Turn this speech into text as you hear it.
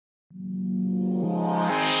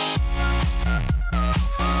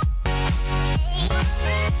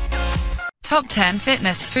Top 10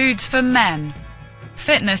 Fitness Foods for Men.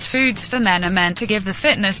 Fitness foods for men are meant to give the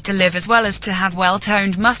fitness to live as well as to have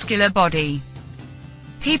well-toned muscular body.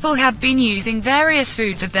 People have been using various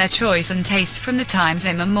foods of their choice and taste from the times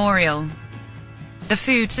immemorial. The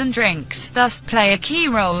foods and drinks thus play a key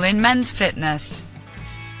role in men's fitness.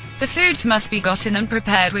 The foods must be gotten and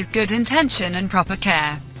prepared with good intention and proper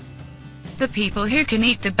care. The people who can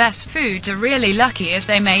eat the best foods are really lucky, as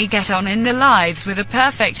they may get on in their lives with a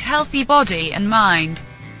perfect healthy body and mind.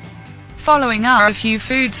 Following are a few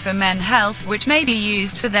foods for men health which may be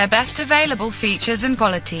used for their best available features and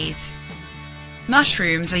qualities.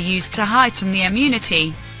 Mushrooms are used to heighten the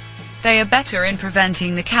immunity. They are better in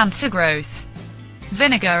preventing the cancer growth.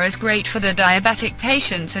 Vinegar is great for the diabetic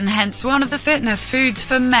patients and hence one of the fitness foods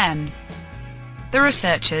for men. The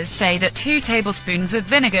researchers say that 2 tablespoons of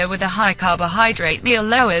vinegar with a high carbohydrate meal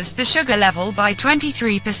lowers the sugar level by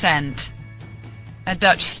 23%. A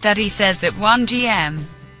Dutch study says that 1 g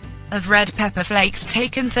of red pepper flakes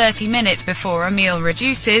taken 30 minutes before a meal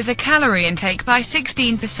reduces a calorie intake by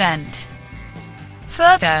 16%.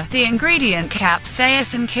 Further, the ingredient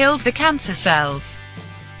capsaicin kills the cancer cells.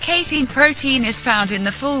 Casein protein is found in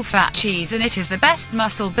the full-fat cheese and it is the best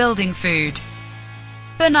muscle-building food.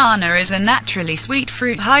 Banana is a naturally sweet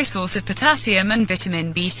fruit, high source of potassium and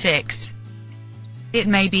vitamin B6. It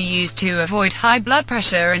may be used to avoid high blood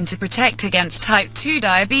pressure and to protect against type 2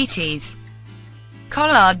 diabetes.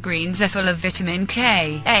 Collard greens are full of vitamin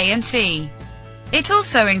K, A and C. It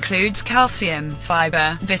also includes calcium,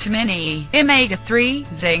 fiber, vitamin E,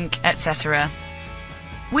 omega-3, zinc, etc.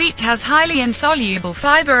 Wheat has highly insoluble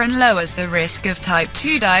fiber and lowers the risk of type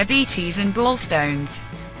 2 diabetes and gallstones.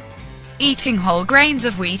 Eating whole grains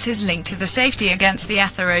of wheat is linked to the safety against the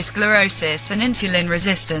atherosclerosis and insulin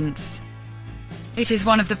resistance. It is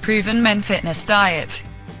one of the proven men fitness diet.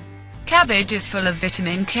 Cabbage is full of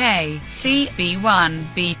vitamin K, C, B1,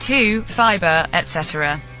 B2, fiber,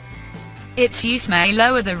 etc. Its use may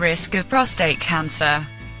lower the risk of prostate cancer.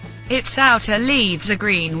 Its outer leaves are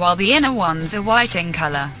green while the inner ones are white in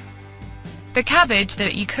color. The cabbage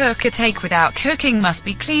that you cook or take without cooking must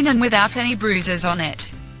be clean and without any bruises on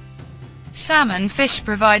it. Salmon fish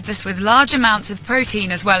provides us with large amounts of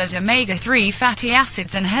protein as well as omega-3 fatty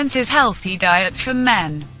acids and hence is healthy diet for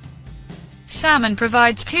men. Salmon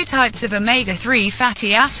provides 2 types of omega-3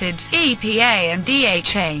 fatty acids, EPA and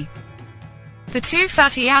DHA. The 2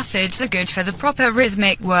 fatty acids are good for the proper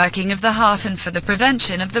rhythmic working of the heart and for the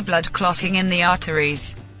prevention of the blood clotting in the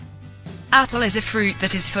arteries. Apple is a fruit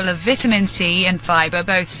that is full of vitamin C and fiber,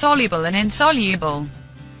 both soluble and insoluble.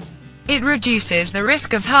 It reduces the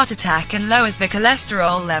risk of heart attack and lowers the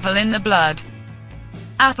cholesterol level in the blood.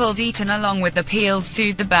 Apples eaten along with the peels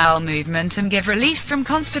soothe the bowel movement and give relief from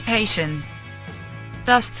constipation.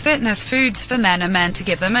 Thus, fitness foods for men are meant to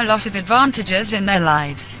give them a lot of advantages in their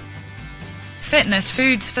lives. Fitness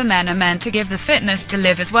foods for men are meant to give the fitness to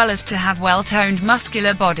live as well as to have well-toned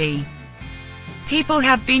muscular body. People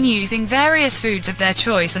have been using various foods of their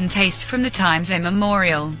choice and taste from the times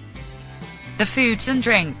immemorial. The foods and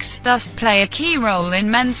drinks thus play a key role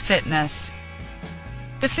in men's fitness.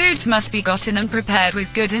 The foods must be gotten and prepared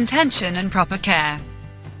with good intention and proper care.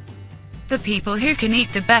 The people who can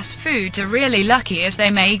eat the best foods are really lucky, as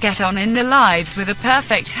they may get on in their lives with a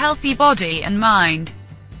perfect healthy body and mind.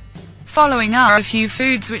 Following are a few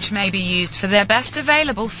foods which may be used for their best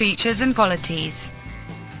available features and qualities.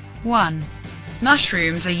 1.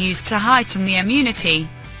 Mushrooms are used to heighten the immunity.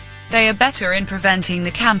 They are better in preventing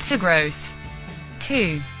the cancer growth.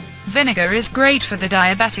 2. Vinegar is great for the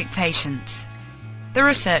diabetic patients. The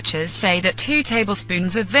researchers say that 2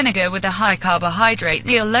 tablespoons of vinegar with a high carbohydrate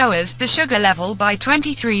meal lowers the sugar level by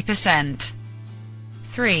 23%.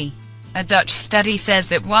 3. A Dutch study says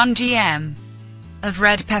that 1 g of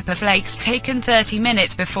red pepper flakes taken 30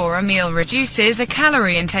 minutes before a meal reduces a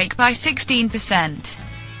calorie intake by 16%.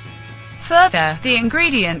 Further, the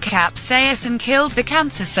ingredient capsaicin kills the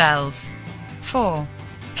cancer cells. 4.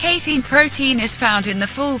 Casein protein is found in the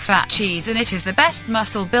full-fat cheese and it is the best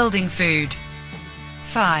muscle-building food.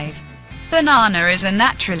 5. Banana is a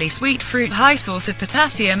naturally sweet fruit, high source of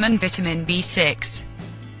potassium and vitamin B6.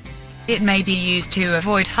 It may be used to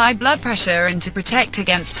avoid high blood pressure and to protect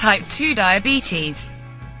against type 2 diabetes.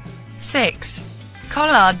 6.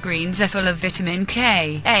 Collard greens are full of vitamin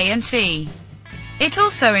K, A and C. It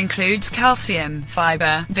also includes calcium,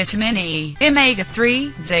 fiber, vitamin E,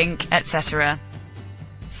 omega-3, zinc, etc.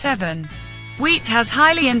 7. Wheat has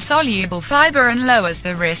highly insoluble fiber and lowers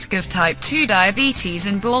the risk of type 2 diabetes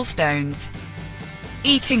and gallstones.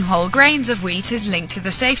 Eating whole grains of wheat is linked to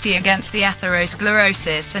the safety against the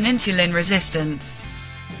atherosclerosis and insulin resistance.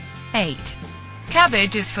 8.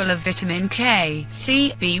 Cabbage is full of vitamin K,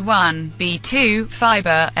 C, B1, B2,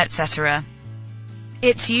 fiber, etc.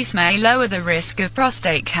 Its use may lower the risk of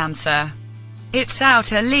prostate cancer. Its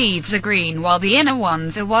outer leaves are green while the inner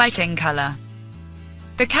ones are white in color.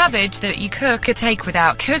 The cabbage that you cook or take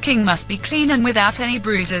without cooking must be clean and without any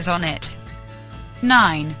bruises on it.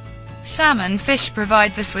 9. Salmon fish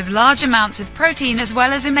provides us with large amounts of protein as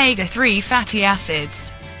well as omega-3 fatty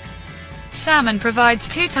acids. Salmon provides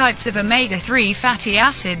two types of omega-3 fatty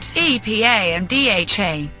acids, EPA and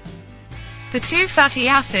DHA. The two fatty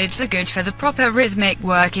acids are good for the proper rhythmic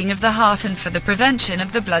working of the heart and for the prevention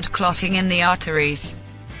of the blood clotting in the arteries.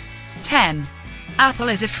 10. Apple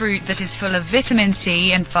is a fruit that is full of vitamin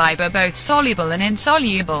C and fiber, both soluble and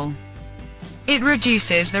insoluble. It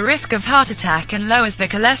reduces the risk of heart attack and lowers the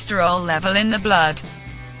cholesterol level in the blood.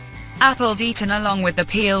 Apples eaten along with the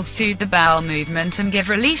peels soothe the bowel movement and give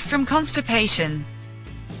relief from constipation.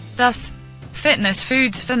 Thus, fitness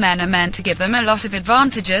foods for men are meant to give them a lot of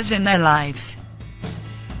advantages in their lives.